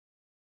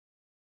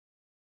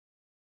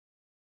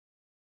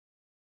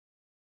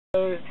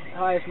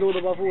Hi, it's Lord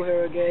Above All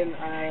here again,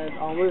 and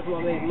I'm with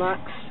my mate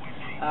Max,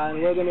 and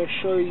we're going to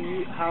show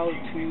you how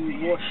to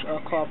wash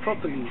a car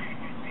properly.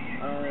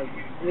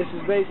 This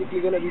is basically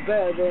going to be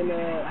better than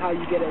how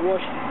you get it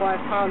washed for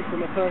 £5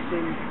 from a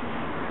person,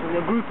 from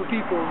a group of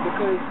people,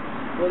 because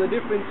the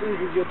difference is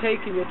you're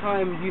taking your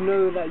time. You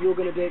know that you're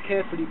going to do it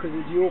carefully because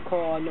it's your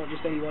car, not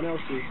just anyone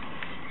else's.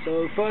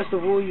 So first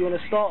of all, you want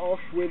to start off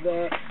with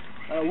a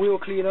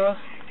wheel cleaner,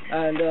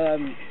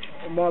 and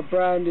my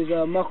brand is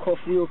a Muc-Off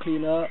wheel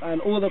cleaner, and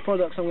all the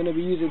products I'm going to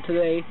be using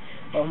today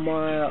on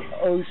my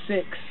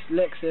 06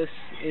 Lexus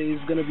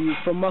is going to be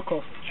from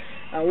Muc-Off.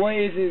 And what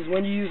it is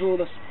when you use all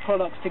the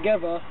products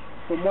together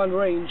from one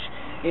range,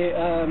 they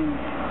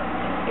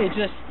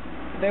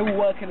all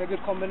work in a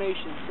good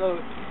combination. So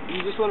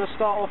you just want to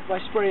start off by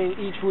spraying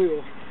each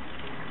wheel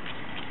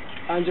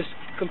and just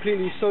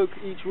completely soak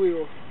each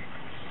wheel.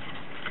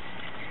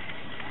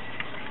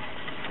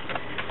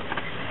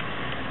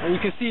 And you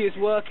can see it's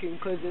working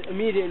because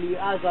immediately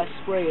as I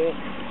spray it,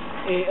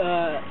 it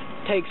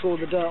takes all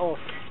the dirt off.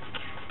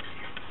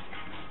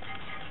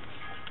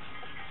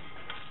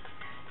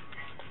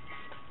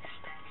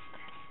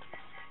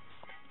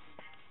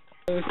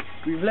 So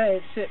we've let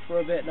it sit for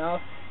a bit now.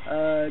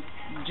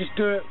 Just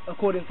do it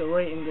according to the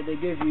rating that they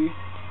give you,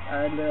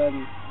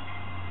 and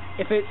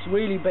if it's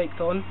really baked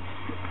on,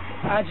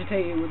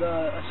 agitate it with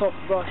a soft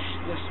brush,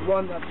 just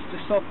one that's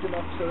just soft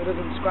enough so it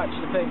doesn't scratch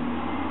the paint.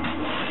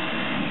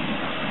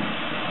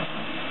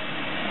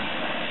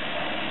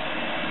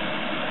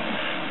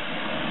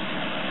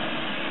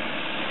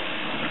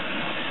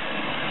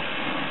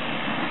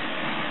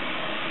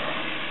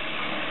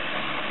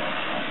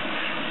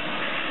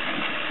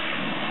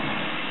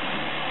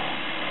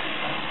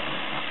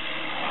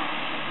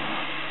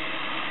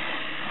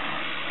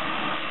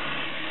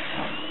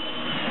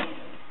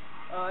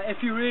 If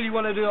you really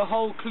want to do a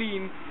whole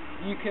clean,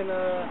 you can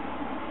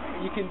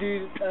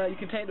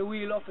take the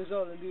wheel off as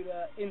well and do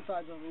the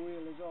insides of the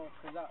wheel as well.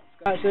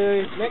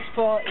 So next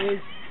part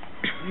is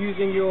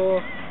using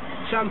your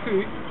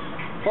shampoo.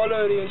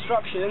 Follow the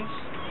instructions.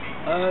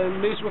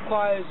 This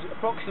requires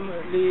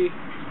approximately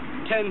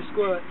 10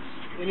 squirts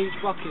in each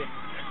bucket.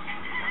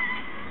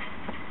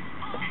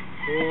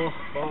 4,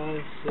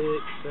 5, 6,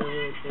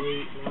 7,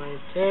 8, 9,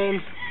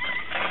 10.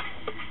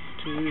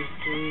 2, 3,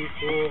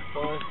 4,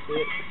 5, 6,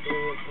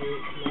 7,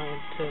 8, 9,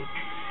 10.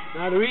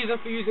 Now the reason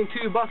for using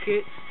 2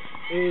 buckets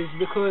is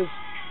because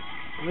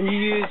when you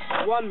use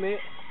one mitt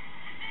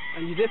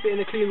and you dip it in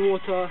the clean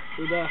water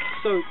with a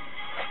soap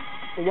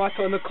or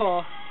wiper on the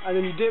car, and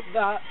then you dip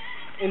that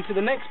into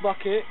the next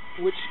bucket,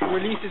 which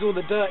releases all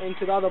the dirt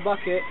into the other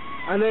bucket,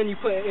 and then you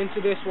put it into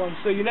this one,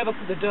 so you never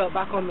put the dirt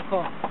back on the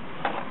car.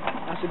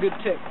 That's a good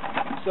tip.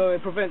 So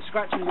it prevents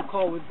scratching your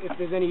car with if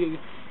there's any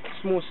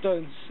small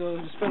stones. So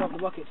just fill up the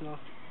buckets now.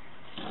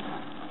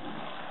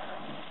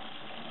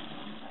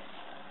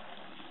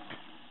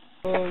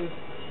 So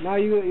now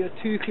you got your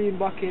 2 clean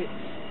buckets.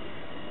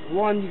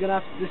 One, you're gonna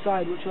have to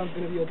decide which one's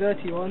gonna be your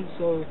dirty one.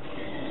 So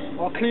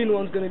our clean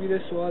one's gonna be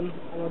this one,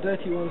 and our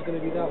dirty one's gonna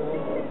be that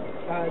one.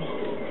 And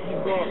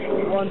you've got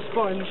one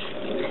sponge.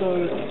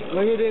 So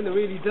when you're doing the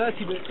really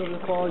dirty bits of the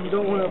car, you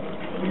don't want to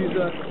use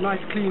a nice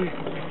clean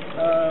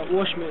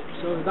wash mitt.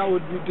 So that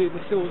would be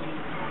the sills.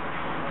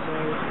 So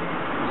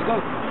let's go.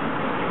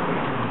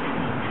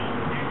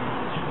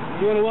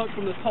 You want to work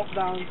from the top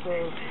down, so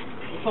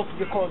the top of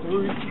the car's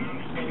roof.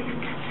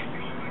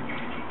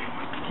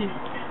 Keep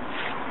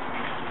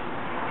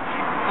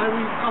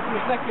every couple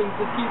of seconds,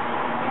 just keep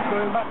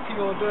going back to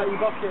your dirty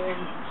bucket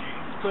and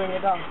putting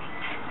it down.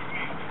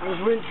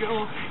 Just rinse it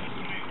off,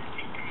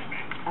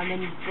 and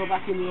then go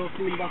back in your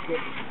clean bucket.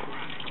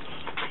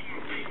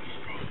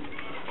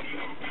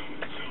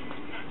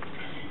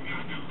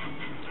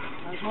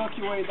 And just work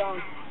your way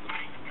down.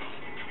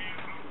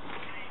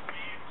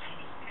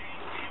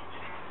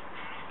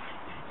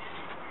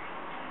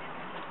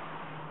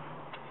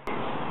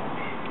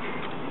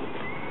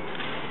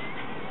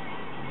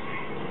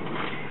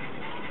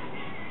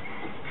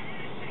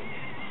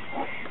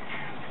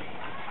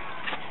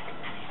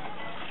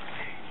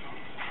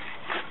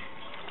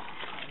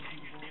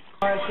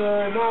 Alright, so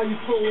now you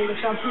put all the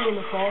shampoo in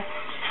the car,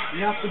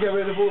 you have to get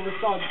rid of all the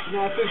suds.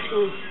 Now if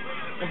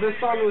the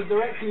sun was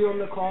directly on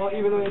the car,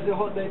 even though it's a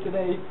hot day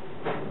today,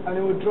 and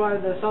it would dry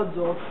the suds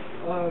off,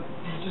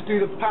 you just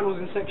do the panels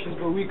in sections,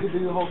 but we could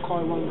do the whole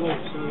car in one go.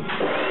 So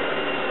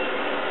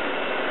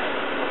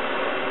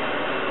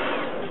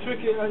the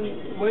trick is,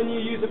 and when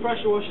you use the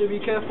pressure washer, be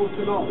careful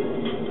to not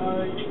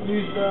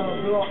use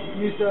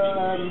the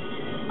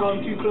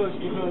gun too close,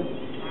 because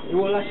it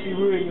will actually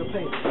ruin your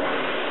paint.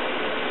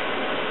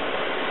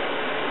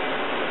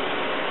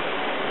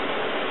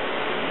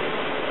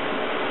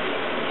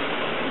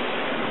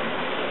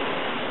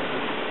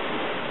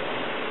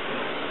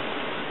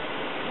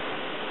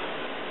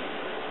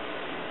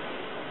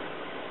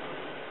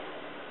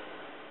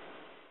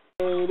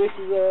 So this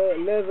is a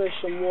leather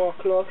chamois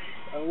cloth,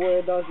 and what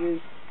it does is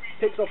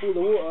picks up all the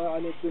water,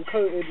 and it's been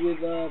coated with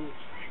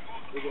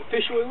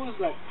fish oils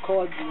like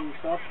cod and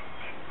stuff.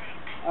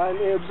 and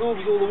it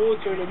absorbs all the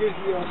water and it gives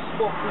you a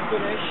spot-free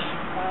finish.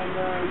 And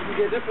you can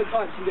get different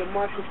types. You can get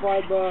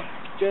microfiber,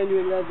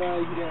 genuine leather,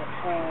 you can get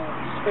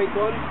fake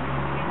one.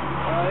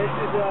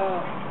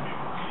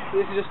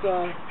 This is just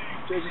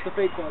a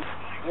fake one,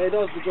 and it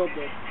does the job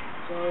though.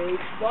 So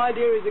the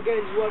idea is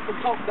again to work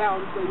from top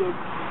down, so you're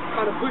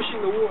kind of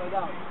pushing the water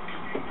down.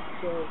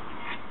 So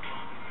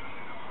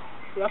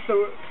you have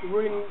to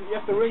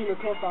wring the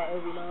cloth out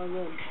every now and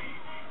then.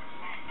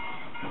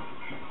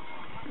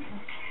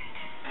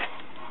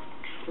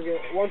 Okay,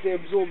 once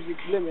it absorbs its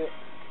limit,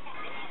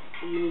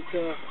 you need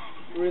to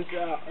rinse it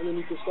out, and then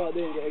you can start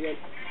doing it again.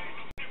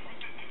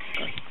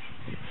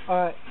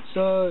 Alright,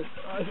 so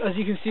as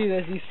you can see,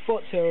 there's these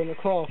spots here on the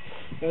car.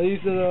 Now this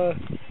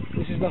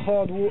is the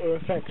hard water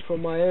effect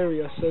from my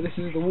area. So this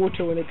is the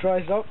water when it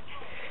dries up.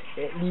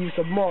 It leaves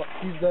a mark.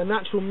 These are the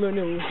natural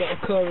minerals that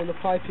occur in the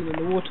piping in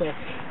the water.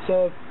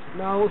 So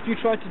now if you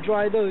try to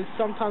dry those,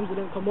 sometimes they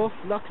don't come off.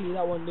 Luckily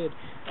that one did.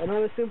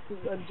 Another simple,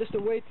 just a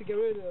way to get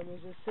rid of them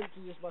is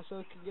simply by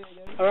soaking it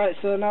again. Alright,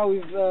 so now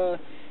we've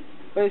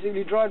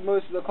basically dried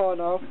most of the car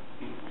now.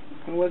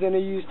 And we're going to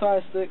use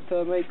tire stick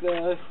to make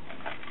the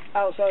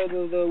outside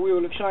of the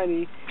wheel look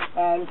shiny.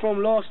 And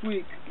from last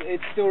week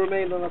it still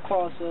remained on the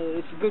car, so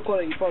it's a good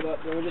quality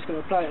product, and we're just going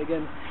to apply it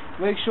again.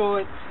 Make sure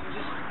you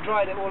just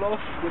dried it all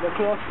off with a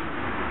cloth.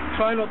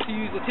 Try not to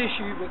use a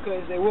tissue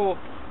because they will,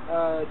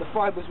 the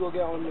fibres will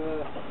get on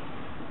the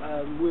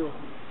wheel.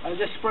 And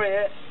just spray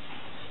it.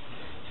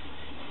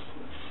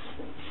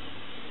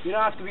 You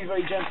don't have to be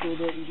very gentle with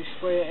it, you just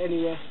spray it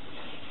anywhere.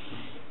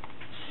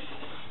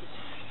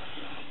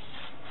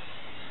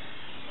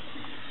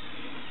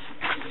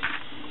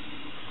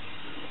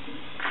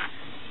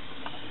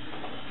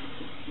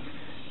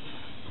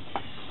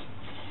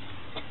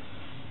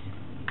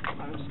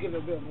 Just give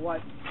it a bit of a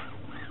wipe.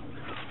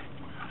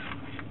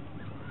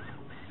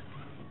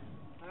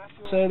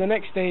 So the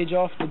next stage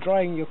after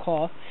drying your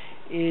car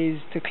is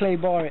to clay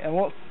bar it, and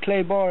what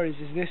clay bar is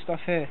this stuff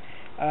here,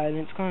 and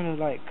it's kind of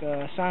like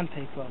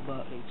sandpaper,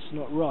 but it's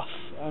not rough.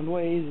 And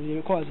what it is it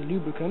requires a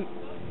lubricant,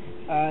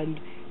 and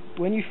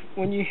when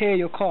you hear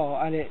your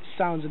car and it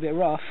sounds a bit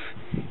rough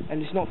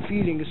and it's not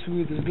feeling as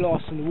smooth as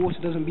glass and the water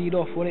doesn't bead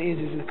off, what it is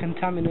the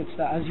contaminants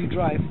that as you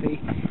drive they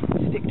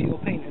stick to your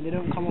paint and they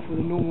don't come off with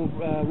a normal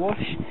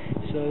wash.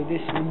 So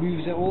this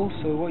removes it all.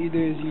 So what you do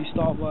is you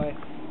start by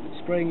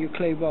spraying your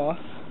clay bar,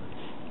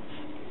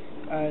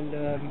 and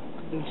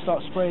then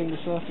start spraying the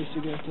surface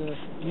you're going to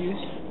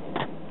use,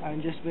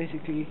 and just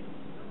basically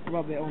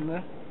rub it on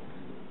there,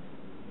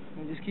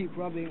 and just keep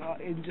rubbing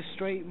in just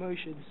straight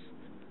motions.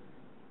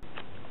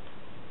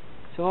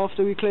 So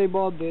after we clay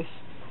barred this,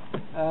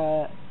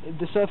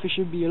 the surface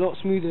should be a lot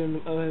smoother,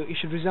 and it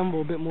should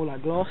resemble a bit more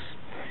like glass.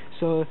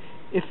 So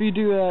if you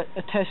do a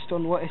test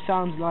on what it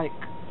sounds like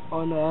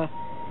on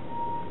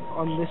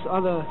this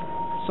other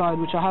side,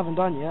 which I haven't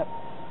done yet,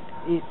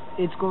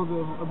 it's got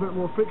a bit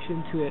more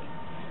friction to it,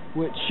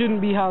 which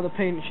shouldn't be how the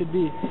paint should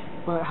be.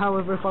 But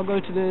however, if I go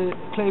to the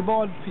clay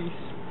barred piece,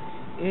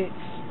 it's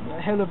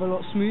a hell of a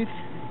lot smooth.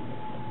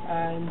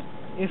 And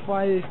if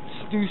I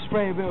do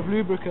spray a bit of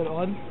lubricant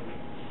on,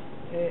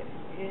 it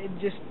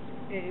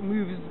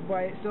moves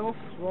by itself,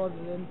 rather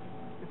than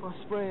if I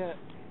spray it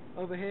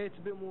over here, it's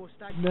a bit more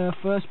stagnant. The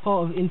first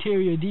part of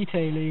interior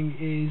detailing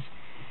is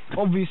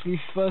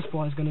obviously, first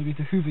part is going to be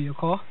to hoover your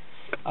car.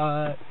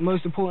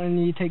 Most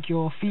importantly, take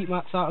your feet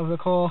mats out of the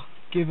car,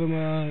 give them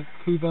a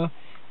hoover,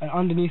 and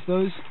underneath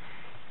those,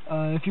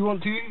 if you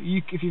want to,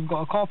 if you've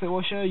got a carpet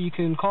washer, you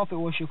can carpet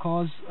wash your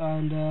cars.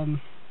 And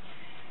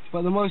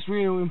but the most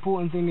real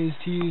important thing is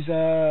to use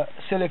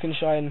silicone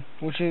shine,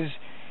 which is,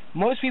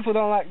 most people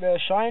don't like the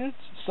shine,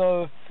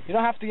 so you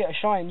don't have to get a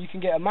shine. You can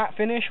get a matte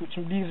finish, which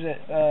leaves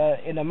it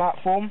in a matte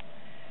form.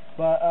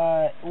 But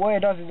what it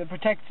does is it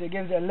protects it,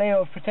 gives it a layer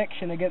of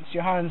protection against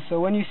your hands.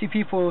 So when you see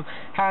people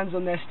hands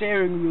on their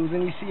steering wheels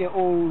and you see it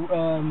all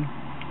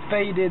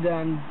faded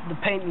and the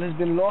paint has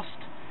been lost,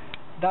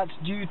 that's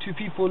due to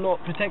people not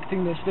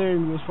protecting their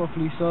steering wheels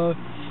properly. So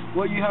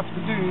what you have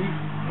to do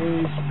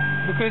is,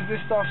 because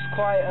this stuff's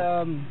quite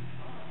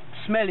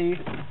smelly, it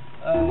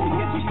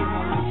gets to your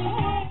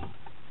nose.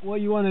 What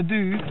you want to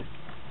do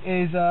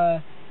is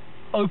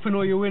open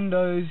all your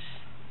windows,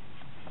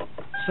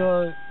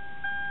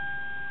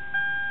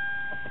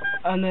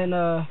 and then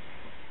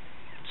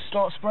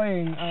start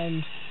spraying,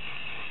 and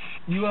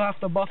you will have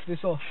to buff this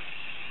off.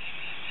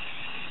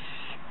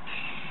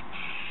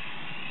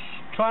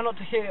 Try not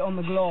to hit it on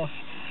the glass,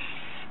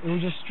 it will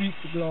just streak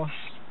the glass.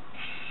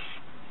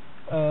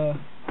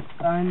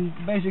 And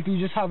basically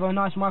just have a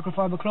nice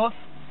microfiber cloth,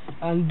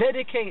 and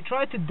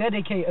try to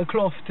dedicate a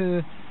cloth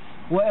to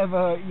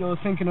whatever you're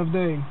thinking of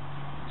doing.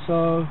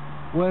 So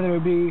whether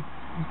it be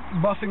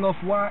buffing off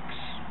wax,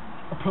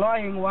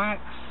 applying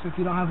wax if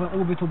you don't have an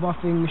orbital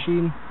buffing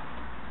machine,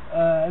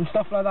 and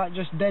stuff like that,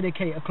 just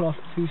dedicate a cloth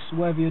to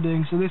whatever you're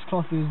doing. So this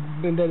cloth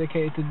has been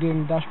dedicated to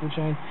doing dashboard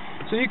shine.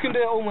 So you can do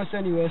it almost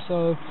anywhere.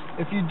 So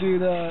if you do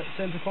the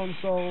center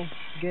console,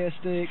 gear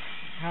stick,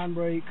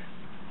 handbrake,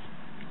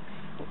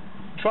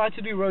 try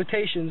to do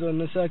rotations on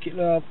the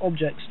circular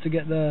objects to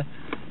get the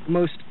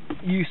most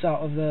use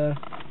out of the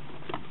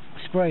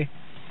spray.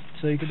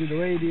 So you can do the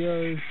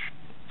radio.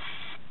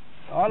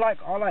 I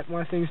like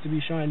my things to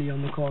be shiny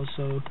on the cars,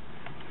 so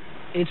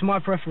it's my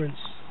preference.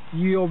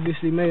 You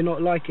obviously may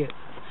not like it.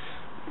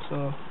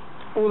 So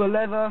all the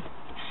leather,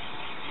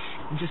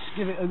 just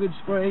give it a good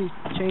spray,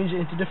 change it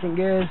into different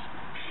gears,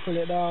 pull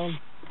it down,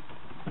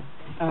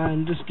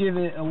 and just give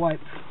it a wipe.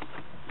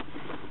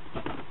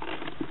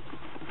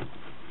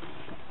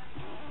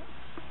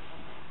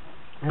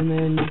 And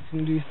then you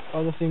can do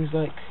other things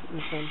like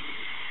this one,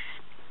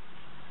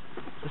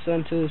 the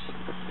centers.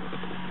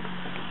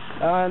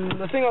 And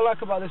the thing I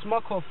like about this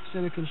Muc-Off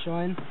Silicon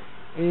Shine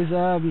is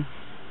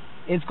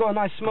it's got a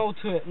nice smell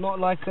to it, not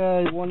like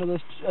one of the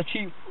a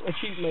cheap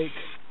make,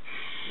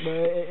 but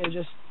it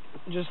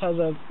just has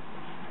a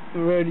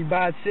really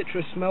bad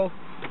citrus smell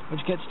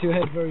which gets to your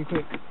head very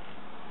quick.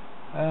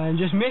 And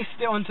just mixed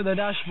it onto the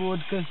dashboard,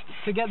 because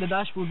to get the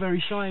dashboard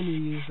very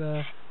shiny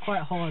is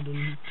quite hard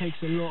and takes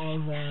a lot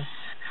of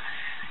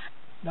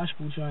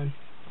dashboard shine.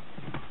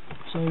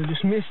 So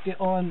just mist it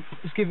on,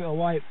 just give it a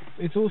wipe.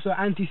 It's also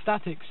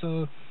anti-static,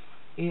 so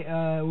it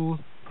will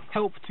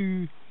help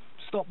to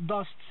stop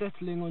dust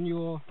settling on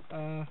your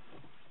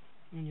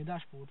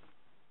dashboard.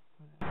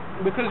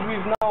 Because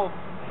we've now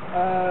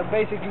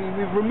basically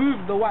we've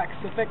removed the wax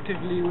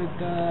effectively with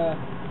the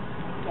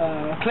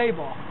clay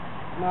bar.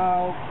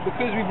 Now,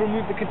 because we've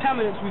removed the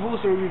contaminants, we've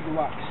also removed the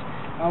wax.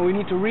 Now we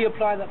need to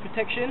reapply that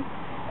protection.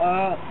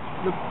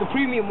 The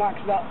premium wax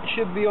that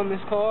should be on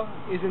this car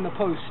is in the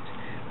post,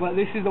 but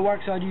this is the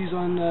wax I'd use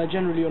on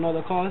generally on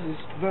other cars.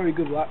 It's very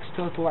good wax,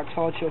 Turtle Wax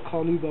Hardshell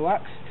Carnauba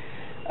wax.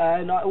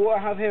 And what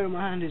I have here in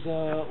my hand is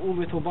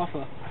orbital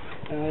buffer.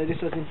 This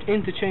is an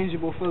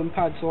interchangeable foam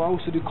pad, so I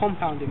also do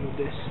compounding with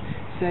this.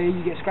 Say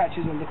you get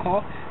scratches on the car,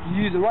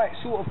 you use the right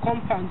sort of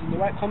compounds in the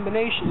right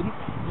combination,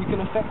 you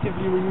can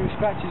effectively remove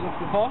scratches off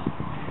the car.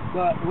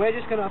 But we're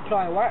just going to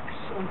apply wax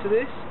onto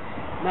this.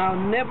 Now,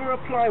 never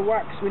apply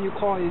wax when your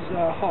car is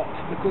hot,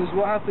 because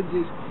what happens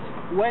is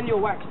when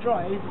your wax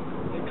dries,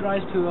 it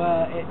dries to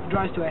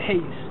a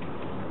haze.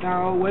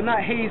 Now, when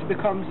that haze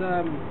becomes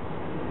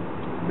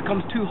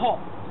too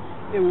hot,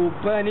 it will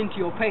burn into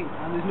your paint,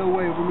 and there's no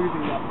way of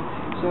removing that.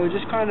 So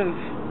just kind of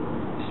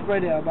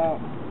spread it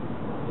about.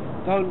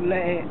 Don't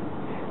let it,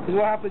 because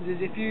what happens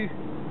is if you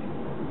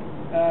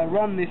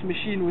run this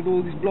machine with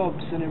all these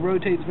blobs and it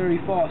rotates very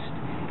fast,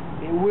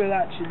 it will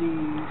actually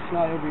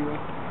fly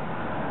everywhere.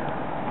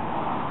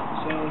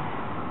 So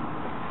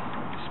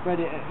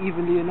spread it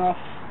evenly enough,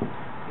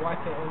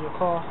 wipe it on your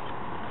car.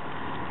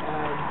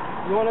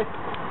 You want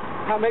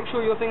to make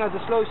sure your thing has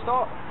a slow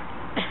start.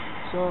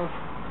 So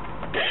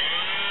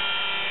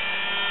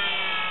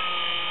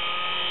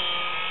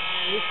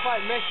it's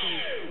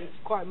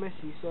quite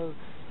messy, so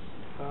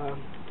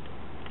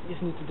you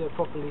just need to do it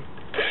properly.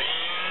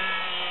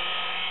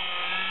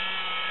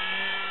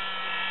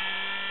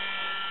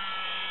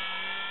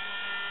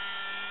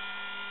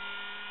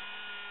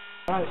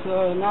 Alright,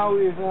 so now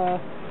we've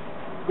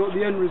got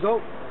the end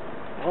result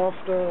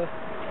after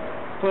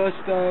first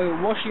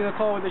washing the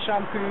car with the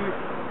shampoo,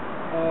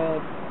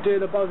 doing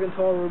the bug and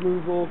tar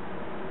removal,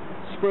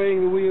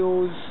 spraying the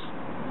wheels,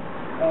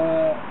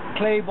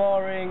 clay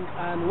barring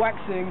and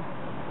waxing.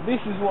 This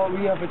is what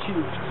we have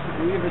achieved.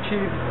 We have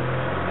achieved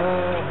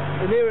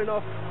a near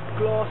enough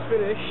glass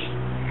finish,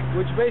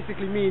 which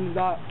basically means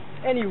that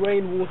any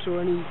rainwater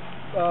or any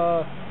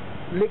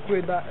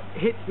liquid that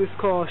hits this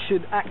car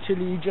should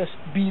actually just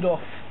bead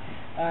off,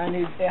 and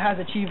it has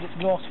achieved its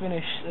glass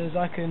finish, as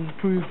I can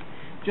prove.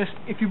 Just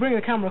if you bring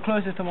the camera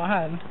closer to my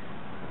hand,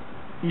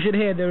 you should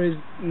hear there is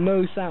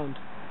no sound.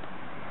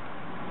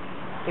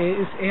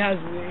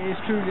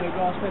 It's truly a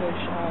glass finish.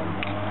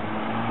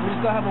 I'm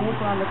just gonna have a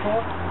walk around the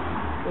car,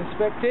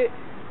 inspect it.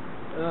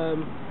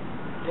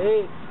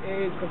 It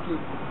is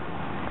complete.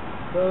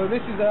 So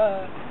this is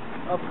a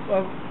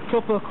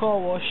proper car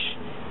wash,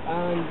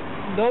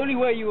 and the only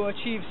way you will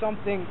achieve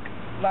something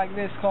like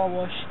this car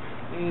wash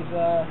is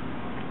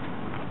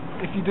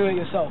if you do it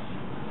yourself.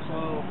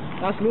 So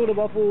that's Lord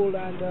above all,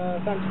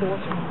 and thanks for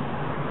watching.